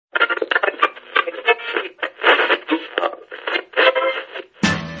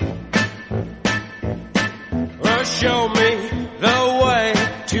show me the way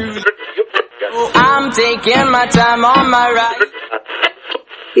to... I'm taking my time on my ride.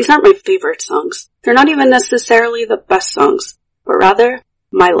 These aren't my favorite songs. They're not even necessarily the best songs, but rather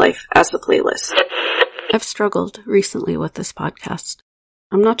my life as a playlist. I've struggled recently with this podcast.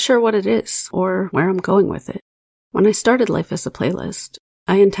 I'm not sure what it is or where I'm going with it. When I started Life as a Playlist,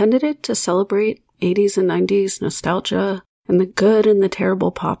 I intended it to celebrate 80s and 90s nostalgia and the good and the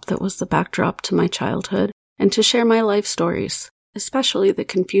terrible pop that was the backdrop to my childhood, and to share my life stories, especially the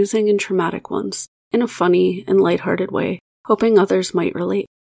confusing and traumatic ones, in a funny and lighthearted way, hoping others might relate.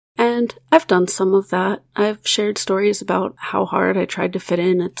 And I've done some of that. I've shared stories about how hard I tried to fit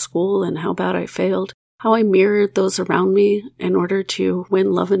in at school and how bad I failed, how I mirrored those around me in order to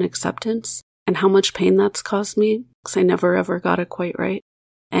win love and acceptance, and how much pain that's caused me because I never ever got it quite right.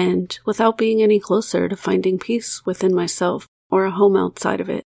 And without being any closer to finding peace within myself or a home outside of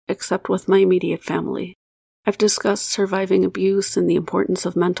it, except with my immediate family. I've discussed surviving abuse and the importance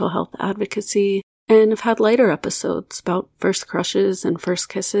of mental health advocacy, and have had lighter episodes about first crushes and first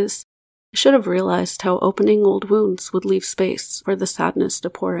kisses. I should have realized how opening old wounds would leave space for the sadness to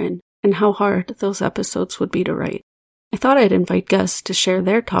pour in, and how hard those episodes would be to write. I thought I'd invite guests to share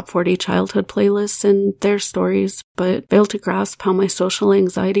their top 40 childhood playlists and their stories, but failed to grasp how my social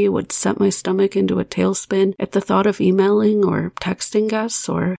anxiety would set my stomach into a tailspin at the thought of emailing or texting guests,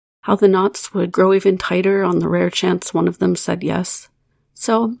 or how the knots would grow even tighter on the rare chance one of them said yes.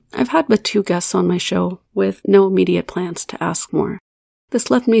 So, I've had but 2 guests on my show, with no immediate plans to ask more.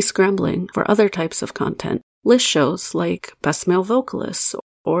 This left me scrambling for other types of content, list shows like Best Male Vocalists,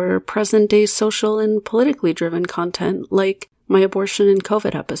 or present-day social and politically driven content like my abortion and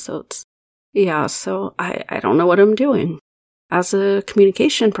COVID episodes. Yeah, so I don't know what I'm doing. As a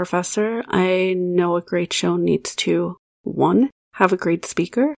communication professor, I know a great show needs to, 1, have a great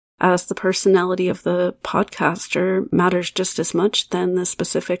speaker, as the personality of the podcaster matters just as much than the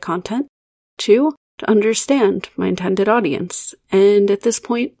specific content. 2, to understand my intended audience, and at this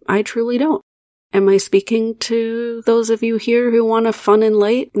point, I truly don't. Am I speaking to those of you here who want a fun and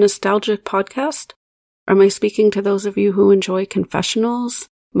light, nostalgic podcast? Or am I speaking to those of you who enjoy confessionals,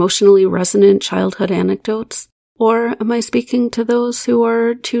 emotionally resonant childhood anecdotes? Or am I speaking to those who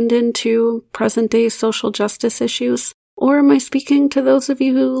are tuned into present-day social justice issues? Or am I speaking to those of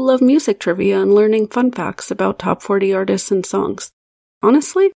you who love music trivia and learning fun facts about top 40 artists and songs?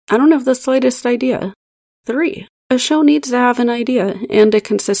 Honestly, I don't have the slightest idea. 3, a show needs to have an idea and a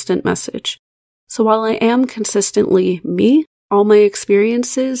consistent message. So while I am consistently me, all my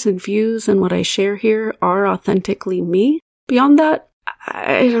experiences and views and what I share here are authentically me. Beyond that,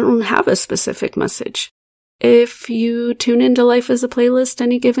 I don't have a specific message. If you tune into Life as a Playlist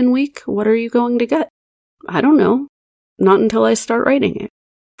any given week, what are you going to get? I don't know. Not until I start writing it.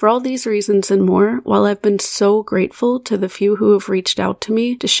 For all these reasons and more, while I've been so grateful to the few who have reached out to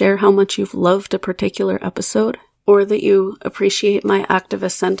me to share how much you've loved a particular episode, or that you appreciate my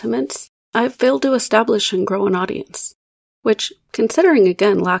activist sentiments, I've failed to establish and grow an audience. Which, considering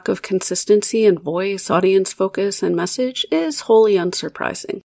again lack of consistency in voice, audience focus, and message, is wholly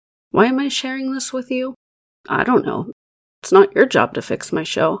unsurprising. Why am I sharing this with you? I don't know. It's not your job to fix my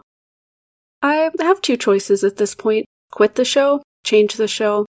show. I have 2 choices at this point. Quit the show, change the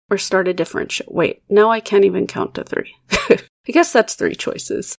show, or start a different show. Wait, now I can't even count to 3. I guess that's 3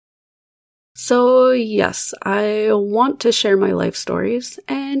 choices. So yes, I want to share my life stories,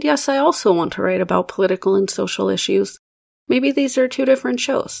 and yes, I also want to write about political and social issues. Maybe these are 2 different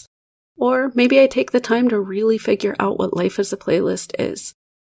shows. Or maybe I take the time to really figure out what Life as a Playlist is.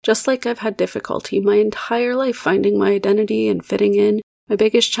 Just like I've had difficulty my entire life finding my identity and fitting in, my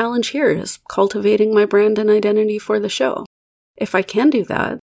biggest challenge here is cultivating my brand and identity for the show. If I can do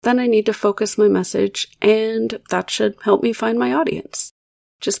that, then I need to focus my message, and that should help me find my audience.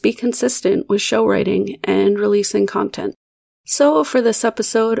 Just be consistent with show writing and releasing content. So for this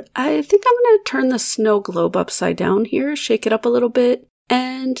episode, I think I'm going to turn the snow globe upside down here, shake it up a little bit,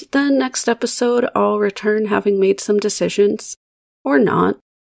 and then next episode I'll return having made some decisions. Or not.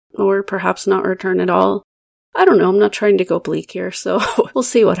 Or perhaps not return at all. I don't know, I'm not trying to go bleak here, so we'll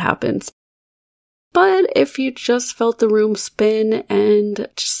see what happens. But if you just felt the room spin and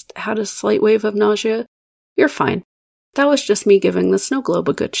just had a slight wave of nausea, you're fine. That was just me giving the snow globe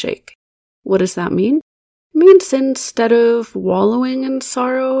a good shake. What does that mean? It means instead of wallowing in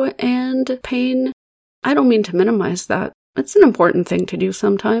sorrow and pain, I don't mean to minimize that. It's an important thing to do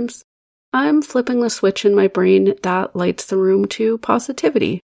sometimes. I'm flipping the switch in my brain that lights the room to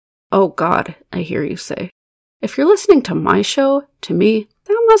positivity. Oh God, I hear you say. If you're listening to my show, to me,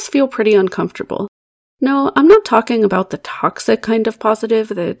 that must feel pretty uncomfortable. No, I'm not talking about the toxic kind of positive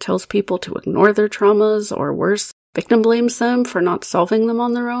that tells people to ignore their traumas, or worse, Victim blames them for not solving them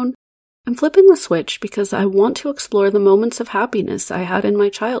on their own. I'm flipping the switch because I want to explore the moments of happiness I had in my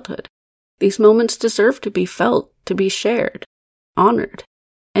childhood. These moments deserve to be felt, to be shared, honored,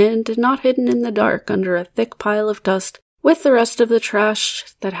 and not hidden in the dark under a thick pile of dust with the rest of the trash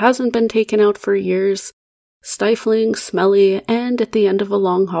that hasn't been taken out for years, stifling, smelly, and at the end of a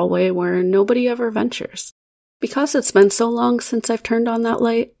long hallway where nobody ever ventures. Because it's been so long since I've turned on that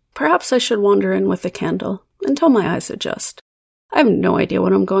light, perhaps I should wander in with a candle until my eyes adjust. I have no idea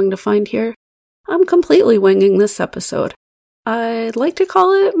what I'm going to find here. I'm completely winging this episode. I'd like to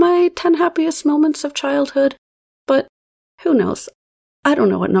call it my 10 happiest moments of childhood, but who knows? I don't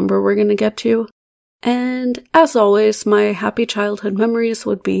know what number we're going to get to. And as always, my happy childhood memories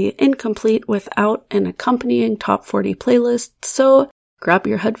would be incomplete without an accompanying top 40 playlist, so grab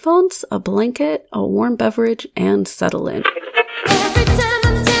your headphones, a blanket, a warm beverage, and settle in. Every time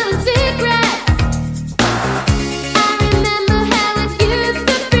I'm telling secrets, I remember how it used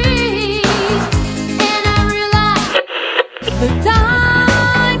to be, and I realize The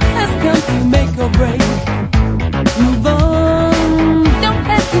time has come to make a break. Move on, don't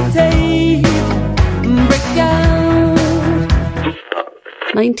hesitate, break out.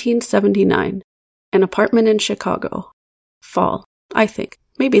 1979. An apartment in Chicago. Fall, I think.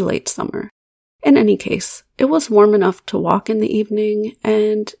 Maybe late summer. In any case, it was warm enough to walk in the evening,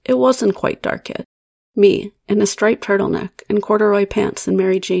 and it wasn't quite dark yet. Me, in a striped turtleneck and corduroy pants and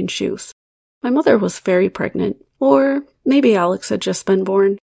Mary Jane shoes. My mother was very pregnant, or maybe Alex had just been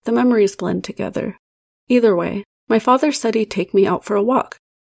born. The memories blend together. Either way, my father said he'd take me out for a walk.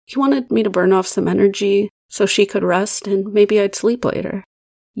 He wanted me to burn off some energy so she could rest and maybe I'd sleep later.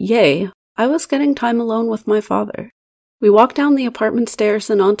 Yay, I was getting time alone with my father. We walked down the apartment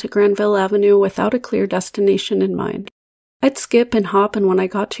stairs and onto Granville Avenue without a clear destination in mind. I'd skip and hop, and when I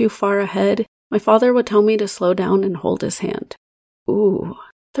got too far ahead, my father would tell me to slow down and hold his hand. Ooh,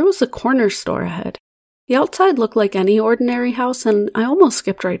 there was a corner store ahead. The outside looked like any ordinary house, and I almost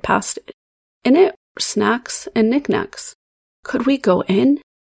skipped right past it. In it were snacks and knickknacks. Could we go in?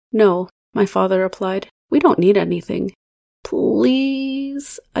 No, my father replied. We don't need anything.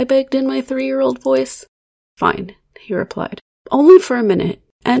 Please, I begged in my 3-year-old voice. Fine, he replied. Only for a minute,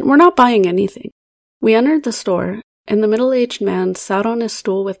 and we're not buying anything. We entered the store, and the middle-aged man sat on his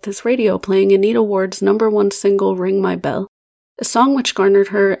stool with his radio playing Anita Ward's #1 single Ring My Bell, a song which garnered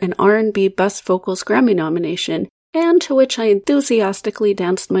her an R&B Best Vocals Grammy nomination, and to which I enthusiastically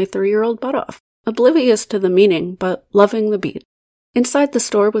danced my 3-year-old butt off, oblivious to the meaning, but loving the beat. Inside the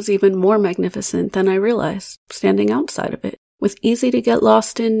store was even more magnificent than I realized, standing outside of it, with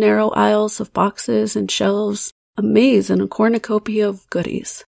easy-to-get-lost-in narrow aisles of boxes and shelves, a maze and a cornucopia of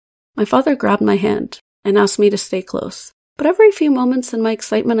goodies. My father grabbed my hand and asked me to stay close, but every few moments in my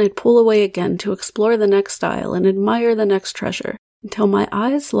excitement I'd pull away again to explore the next aisle and admire the next treasure, until my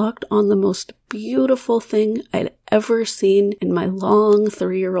eyes locked on the most beautiful thing I'd ever seen in my long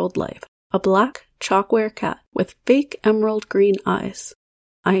 3-year-old life. A black chalkware cat with fake emerald green eyes.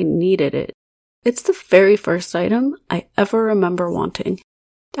 I needed it. It's the very first item I ever remember wanting.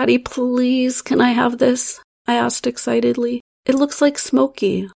 Daddy, please, can I have this? I asked excitedly. It looks like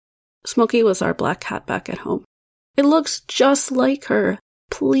Smokey. Smokey was our black cat back at home. It looks just like her.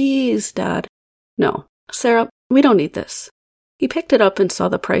 Please, Dad. No, Sarah, we don't need this. He picked it up and saw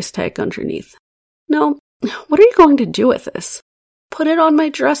the price tag underneath. No, what are you going to do with this? Put it on my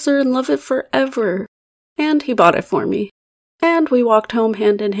dresser and love it forever. And he bought it for me. And we walked home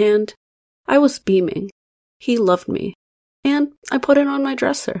hand in hand. I was beaming. He loved me. And I put it on my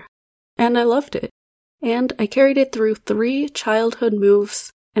dresser. And I loved it. And I carried it through 3 childhood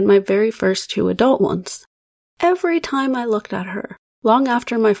moves and my very first 2 adult ones. Every time I looked at her, long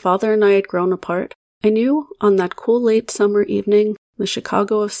after my father and I had grown apart, I knew on that cool late summer evening, the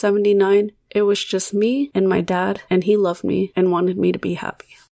Chicago of '79, it was just me and my dad, and he loved me and wanted me to be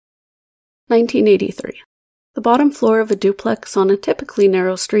happy. 1983. The bottom floor of a duplex on a typically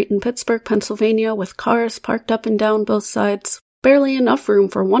narrow street in Pittsburgh, Pennsylvania, with cars parked up and down both sides, barely enough room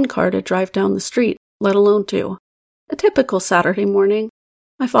for one car to drive down the street, let alone 2. A typical Saturday morning.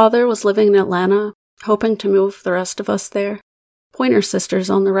 My father was living in Atlanta, hoping to move the rest of us there. Pointer Sisters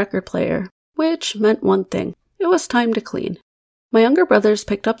on the record player, which meant one thing. It was time to clean. My younger brothers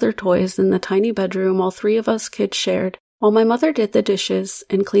picked up their toys in the tiny bedroom all 3 of us kids shared, while my mother did the dishes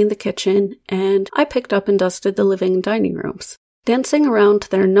and cleaned the kitchen, and I picked up and dusted the living and dining rooms. Dancing around to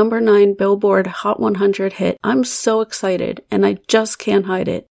their #9 Billboard Hot 100 hit, I'm so excited, and I just can't hide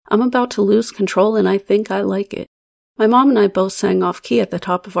it. I'm about to lose control, and I think I like it. My mom and I both sang off-key at the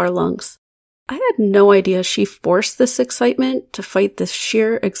top of our lungs. I had no idea she forced this excitement to fight the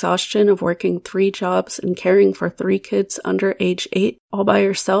sheer exhaustion of working 3 jobs and caring for 3 kids under age 8 all by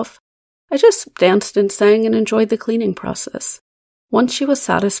herself. I just danced and sang and enjoyed the cleaning process. Once she was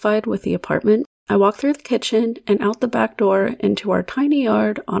satisfied with the apartment, I walked through the kitchen and out the back door into our tiny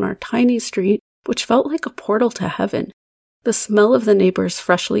yard on our tiny street, which felt like a portal to heaven. The smell of the neighbors'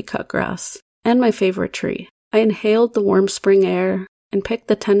 freshly cut grass, and my favorite tree. I inhaled the warm spring air and picked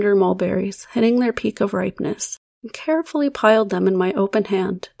the tender mulberries, hitting their peak of ripeness, and carefully piled them in my open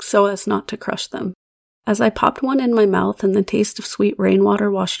hand so as not to crush them. As I popped one in my mouth and the taste of sweet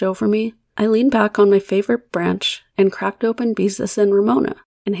rainwater washed over me, I leaned back on my favorite branch and cracked open Beezus and Ramona,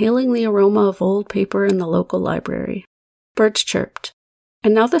 inhaling the aroma of old paper in the local library. Birds chirped,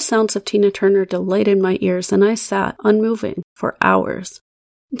 and now the sounds of Tina Turner delighted my ears, and I sat, unmoving, for hours,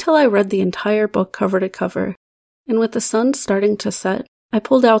 until I read the entire book cover to cover, and with the sun starting to set, I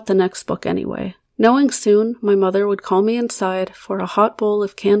pulled out the next book anyway, knowing soon my mother would call me inside for a hot bowl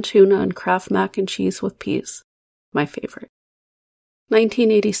of canned tuna and Kraft mac and cheese with peas, my favorite.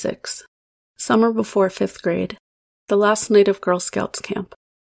 1986. Summer before 5th grade. The last night of Girl Scouts camp.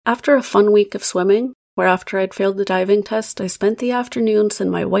 After a fun week of swimming, where after I'd failed the diving test, I spent the afternoons in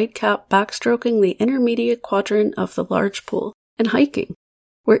my white cap backstroking the intermediate quadrant of the large pool, and hiking,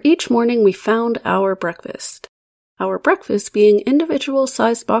 where each morning we found our breakfast. Our breakfast being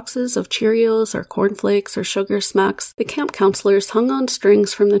individual-sized boxes of Cheerios or cornflakes or sugar smacks the camp counselors hung on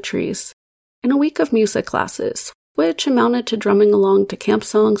strings from the trees, and a week of music classes, which amounted to drumming along to camp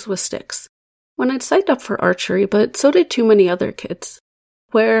songs with sticks. When I'd signed up for archery, but so did too many other kids,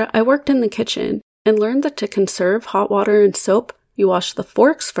 where I worked in the kitchen and learned that to conserve hot water and soap, you wash the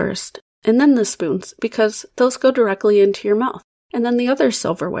forks first, and then the spoons, because those go directly into your mouth, and then the other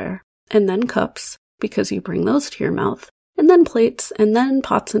silverware, and then cups, because you bring those to your mouth, and then plates, and then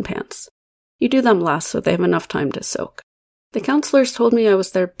pots and pans. You do them last so they have enough time to soak. The counselors told me I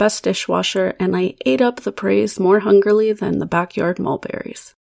was their best dishwasher, and I ate up the praise more hungrily than the backyard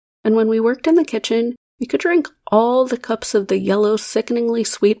mulberries. And when we worked in the kitchen, we could drink all the cups of the yellow, sickeningly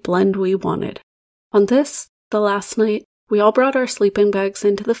sweet blend we wanted. On this, the last night, we all brought our sleeping bags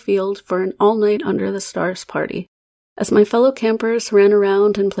into the field for an all-night under the stars party. As my fellow campers ran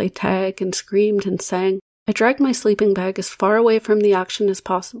around and played tag and screamed and sang, I dragged my sleeping bag as far away from the action as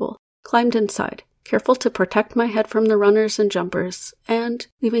possible, climbed inside, careful to protect my head from the runners and jumpers, and,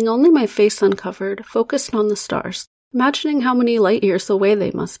 leaving only my face uncovered, focused on the stars, imagining how many light years away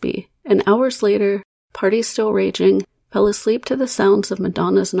they must be, and hours later, party still raging, fell asleep to the sounds of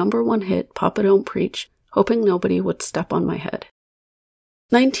Madonna's #1 hit, Papa Don't Preach, hoping nobody would step on my head.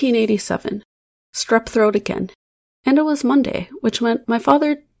 1987. Strep throat again. And it was Monday, which meant my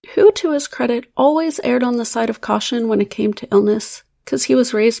father, who to his credit always erred on the side of caution when it came to illness, because he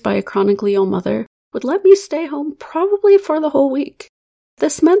was raised by a chronically ill mother, would let me stay home probably for the whole week.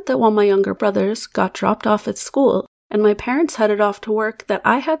 This meant that while my younger brothers got dropped off at school, and my parents headed off to work, that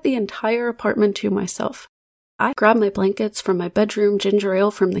I had the entire apartment to myself. I grabbed my blankets from my bedroom, ginger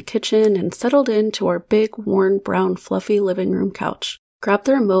ale from the kitchen, and settled into our big, worn, brown, fluffy living room couch, grabbed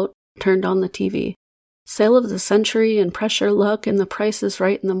the remote, turned on the TV. Sale of the Century and Pressure Luck and The Price is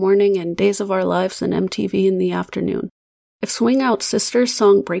Right in the morning and Days of Our Lives and MTV in the afternoon. If Swing Out Sisters'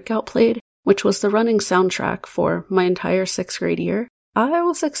 song Breakout played, which was the running soundtrack for my entire 6th grade year, I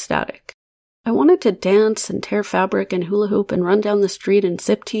was ecstatic. I wanted to dance and tear fabric and hula hoop and run down the street and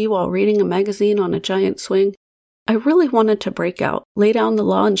sip tea while reading a magazine on a giant swing. I really wanted to break out, lay down the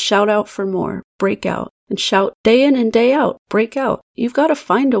law and shout out for more, break out, and shout day in and day out, break out. You've got to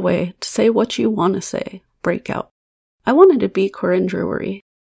find a way to say what you want to say, break out. I wanted to be Corinne Drewery,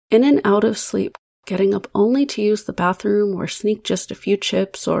 in and out of sleep, getting up only to use the bathroom or sneak just a few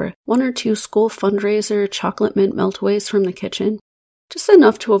chips or 1 or 2 school fundraiser chocolate mint meltaways from the kitchen. Just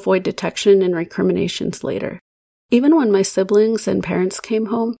enough to avoid detection and recriminations later. Even when my siblings and parents came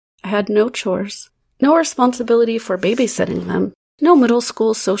home, I had no chores, no responsibility for babysitting them, no middle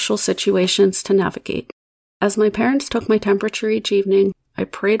school social situations to navigate. As my parents took my temperature each evening, I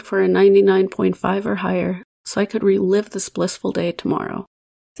prayed for a 99.5 or higher so I could relive this blissful day tomorrow.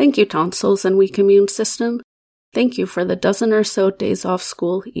 Thank you, tonsils and weak immune system. Thank you for the dozen or so days off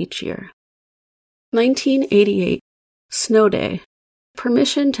school each year. 1988. Snow Day.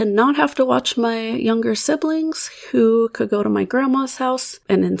 Permission to not have to watch my younger siblings, who could go to my grandma's house,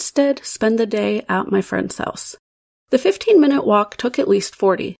 and instead spend the day at my friend's house. The 15-minute walk took at least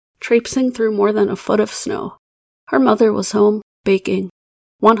 40, traipsing through more than a foot of snow. Her mother was home, baking.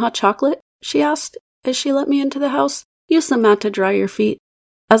 "Want hot chocolate?" she asked, as she let me into the house. "Use the mat to dry your feet."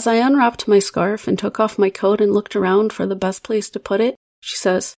 As I unwrapped my scarf and took off my coat and looked around for the best place to put it, she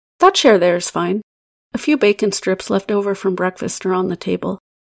says, That chair there is fine. A few bacon strips left over from breakfast are on the table.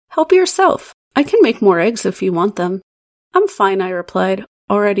 Help yourself. I can make more eggs if you want them. I'm fine, I replied,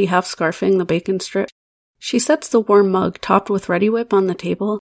 already half scarfing the bacon strip. She sets the warm mug topped with Reddi-wip on the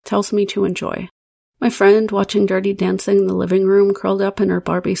table, tells me to enjoy. My friend, watching Dirty Dancing in the living room, curled up in her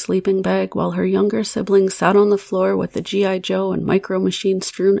Barbie sleeping bag while her younger siblings sat on the floor with the G.I. Joe and Micro Machine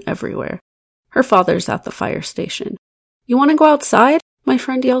strewn everywhere. Her father's at the fire station. You want to go outside? My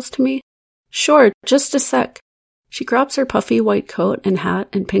friend yells to me. Sure, just a sec. She grabs her puffy white coat and hat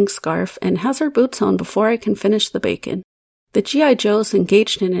and pink scarf and has her boots on before I can finish the bacon. The G.I. Joes,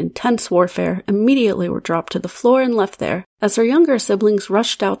 engaged in intense warfare, immediately were dropped to the floor and left there as their younger siblings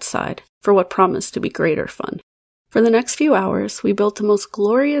rushed outside for what promised to be greater fun. For the next few hours, we built the most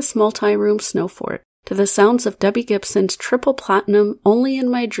glorious multi-room snow fort to the sounds of Debbie Gibson's Triple Platinum Only in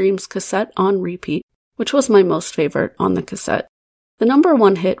My Dreams cassette on repeat, which was my most favorite on the cassette. The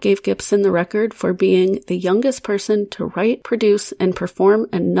 #1 hit gave Gibson the record for being the youngest person to write, produce, and perform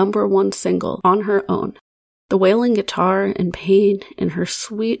a #1 single on her own. The wailing guitar and pain in her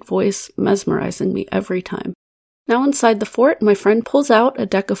sweet voice mesmerizing me every time. Now inside the fort, my friend pulls out a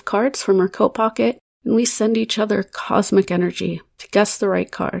deck of cards from her coat pocket, and we send each other cosmic energy to guess the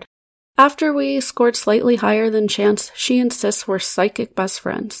right card. After we scored slightly higher than chance, she insists we're psychic best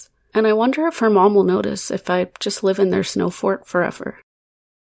friends, and I wonder if her mom will notice if I just live in their snow fort forever.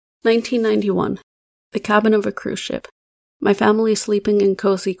 1991. The cabin of a cruise ship. My family sleeping in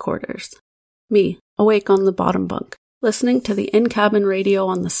cozy quarters. Me, awake on the bottom bunk, listening to the in-cabin radio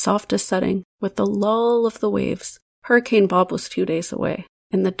on the softest setting with the lull of the waves. Hurricane Bob was 2 days away,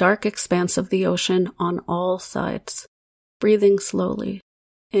 in the dark expanse of the ocean on all sides. Breathing slowly.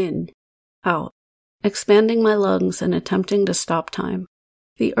 In. Out. Expanding my lungs and attempting to stop time.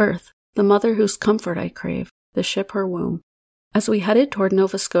 The earth, the mother whose comfort I crave, the ship her womb. As we headed toward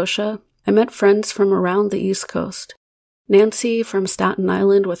Nova Scotia, I met friends from around the East Coast. Nancy from Staten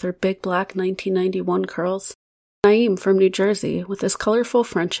Island with her big black 1991 curls. Naeem from New Jersey with his colorful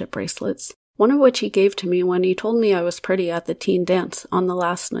friendship bracelets, one of which he gave to me when he told me I was pretty at the teen dance on the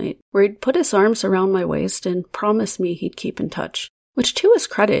last night, where he'd put his arms around my waist and promised me he'd keep in touch, which to his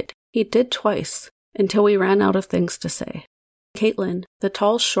credit, he did twice, until we ran out of things to say. Caitlin, the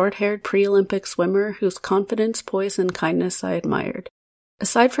tall, short-haired pre-Olympic swimmer whose confidence, poise, and kindness I admired.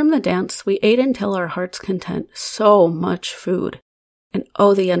 Aside from the dance, we ate until our heart's content. So much food. And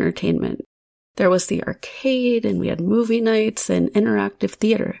oh, the entertainment. There was the arcade, and we had movie nights and interactive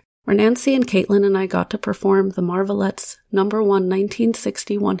theater, where Nancy and Caitlin and I got to perform the Marvelettes' #1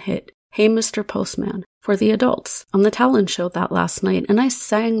 1961 hit, Hey Mr. Postman, for the adults on the talent show that last night, and I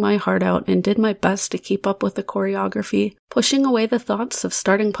sang my heart out and did my best to keep up with the choreography, pushing away the thoughts of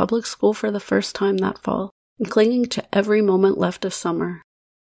starting public school for the first time that fall, and clinging to every moment left of summer.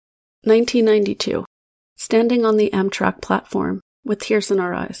 1992. Standing on the Amtrak platform, with tears in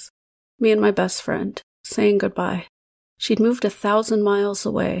our eyes. Me and my best friend, saying goodbye. She'd moved 1,000 miles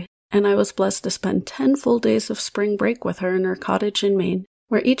away, and I was blessed to spend 10 full days of spring break with her in her cottage in Maine,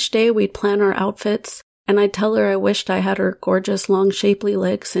 where each day we'd plan our outfits, and I'd tell her I wished I had her gorgeous, long, shapely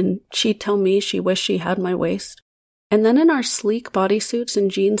legs, and she'd tell me she wished she had my waist. And then in our sleek bodysuits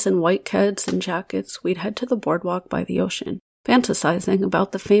and jeans and white keds and jackets, we'd head to the boardwalk by the ocean, fantasizing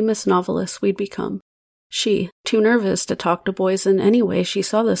about the famous novelists we'd become. She, too nervous to talk to boys in any way, she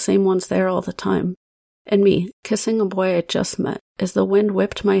saw the same ones there all the time. And me, kissing a boy I'd just met, as the wind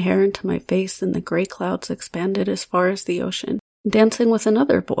whipped my hair into my face and the gray clouds expanded as far as the ocean, dancing with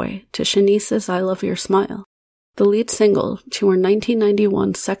another boy to Shanice's I Love Your Smile, the lead single to her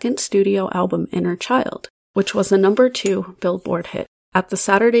 1991 second studio album Inner Child, which was a #2 Billboard hit, at the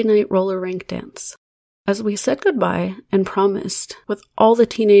Saturday night roller rink dance. As we said goodbye and promised, with all the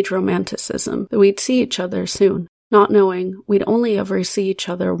teenage romanticism, that we'd see each other soon, not knowing we'd only ever see each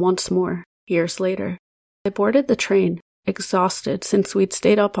other once more, years later. I boarded the train, exhausted since we'd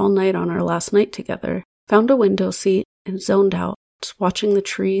stayed up all night on our last night together, found a window seat, and zoned out, just watching the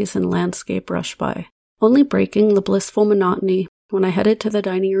trees and landscape rush by, only breaking the blissful monotony when I headed to the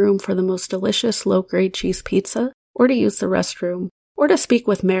dining room for the most delicious low-grade cheese pizza, or to use the restroom, or to speak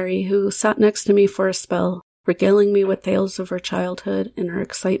with Mary, who sat next to me for a spell, regaling me with tales of her childhood and her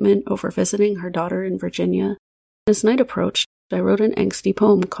excitement over visiting her daughter in Virginia. As night approached, I wrote an angsty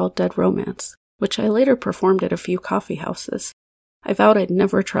poem called Dead Romance, which I later performed at a few coffee houses. I vowed I'd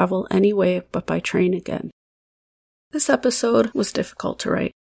never travel any way but by train again. This episode was difficult to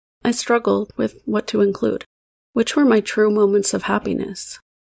write. I struggled with what to include. Which were my true moments of happiness,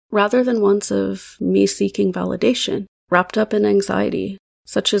 rather than ones of me seeking validation, wrapped up in anxiety,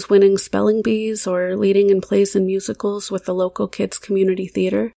 such as winning spelling bees or leading in plays and musicals with the local kids' community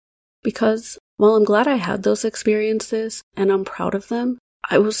theater. Because while I'm glad I had those experiences and I'm proud of them,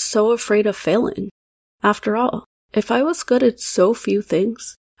 I was so afraid of failing. After all, if I was good at so few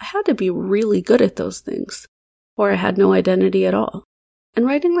things, I had to be really good at those things, or I had no identity at all. And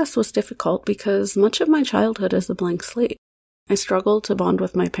writing this was difficult because much of my childhood is a blank slate. I struggled to bond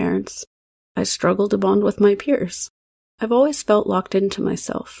with my parents. I struggled to bond with my peers. I've always felt locked into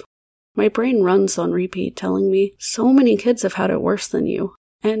myself. My brain runs on repeat telling me, so many kids have had it worse than you.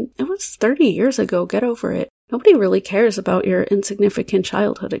 And it was 30 years ago, get over it. Nobody really cares about your insignificant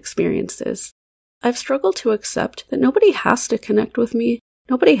childhood experiences. I've struggled to accept that nobody has to connect with me.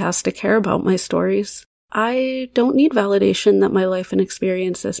 Nobody has to care about my stories. I don't need validation that my life and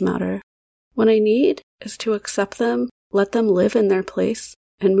experiences matter. What I need is to accept them, let them live in their place,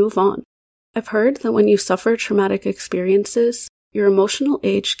 and move on. I've heard that when you suffer traumatic experiences, your emotional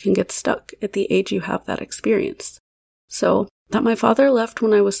age can get stuck at the age you have that experience. So, that my father left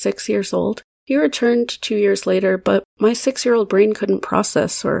when I was 6 years old, he returned 2 years later, but my 6-year-old brain couldn't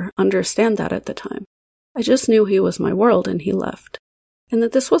process or understand that at the time. I just knew he was my world and he left. And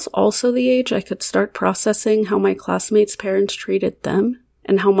that this was also the age I could start processing how my classmates' parents treated them,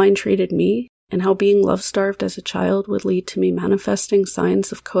 and how mine treated me, and how being love-starved as a child would lead to me manifesting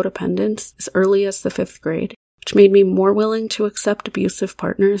signs of codependence as early as the 5th grade, which made me more willing to accept abusive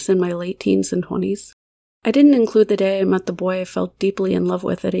partners in my late teens and 20s. I didn't include the day I met the boy I felt deeply in love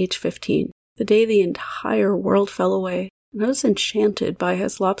with at age 15, the day the entire world fell away, and I was enchanted by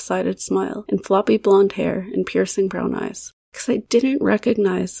his lopsided smile and floppy blonde hair and piercing brown eyes. Because I didn't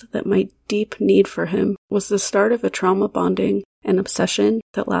recognize that my deep need for him was the start of a trauma bonding and obsession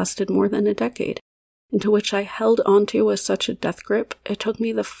that lasted more than a decade, and to which I held onto with such a death grip it took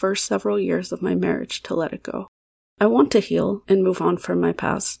me the first several years of my marriage to let it go. I want to heal and move on from my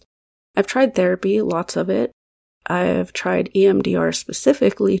past. I've tried therapy, lots of it. I've tried EMDR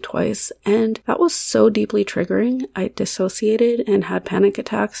specifically twice, and that was so deeply triggering, I dissociated and had panic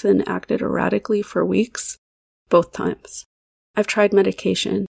attacks and acted erratically for weeks, both times. I've tried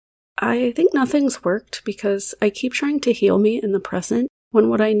medication. I think nothing's worked because I keep trying to heal me in the present when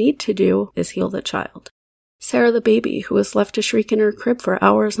what I need to do is heal the child. Sarah the baby who was left to shriek in her crib for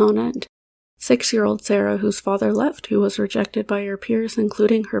hours on end. 6-year-old Sarah whose father left, who was rejected by her peers,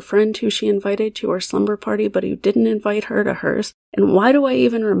 including her friend who she invited to her slumber party but who didn't invite her to hers. And why do I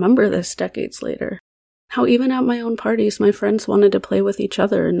even remember this decades later? How even at my own parties my friends wanted to play with each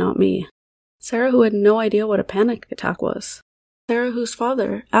other and not me. Sarah who had no idea what a panic attack was. Sarah whose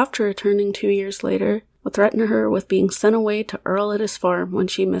father, after returning 2 years later, would threaten her with being sent away to Earl at his farm when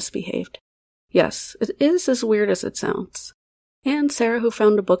she misbehaved. Yes, it is as weird as it sounds. And Sarah who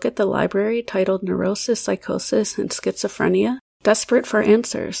found a book at the library titled Neurosis, Psychosis, and Schizophrenia, desperate for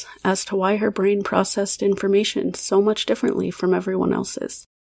answers as to why her brain processed information so much differently from everyone else's.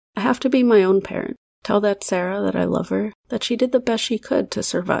 I have to be my own parent, tell that Sarah that I love her, that she did the best she could to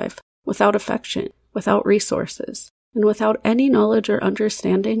survive, without affection, without resources, and without any knowledge or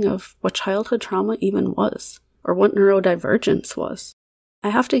understanding of what childhood trauma even was, or what neurodivergence was. I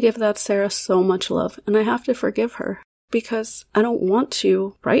have to give that Sarah so much love, and I have to forgive her, because I don't want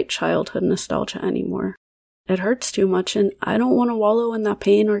to write childhood nostalgia anymore. It hurts too much, and I don't want to wallow in that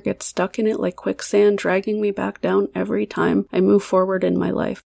pain or get stuck in it like quicksand, dragging me back down every time I move forward in my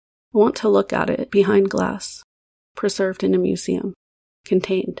life. I want to look at it behind glass, preserved in a museum,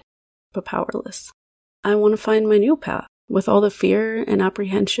 contained, but powerless. I want to find my new path, with all the fear and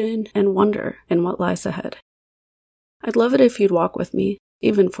apprehension and wonder in what lies ahead. I'd love it if you'd walk with me,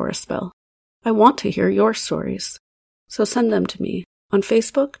 even for a spell. I want to hear your stories. So send them to me on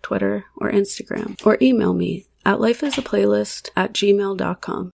Facebook, Twitter, or Instagram, or email me at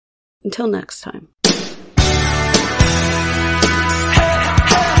lifeisaplaylist@gmail.com. Until next time.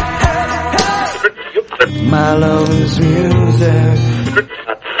 My love is music.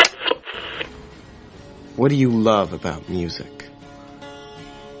 What do you love about music?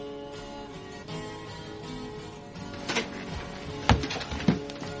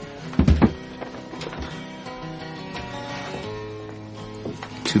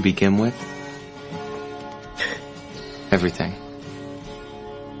 To begin with, everything.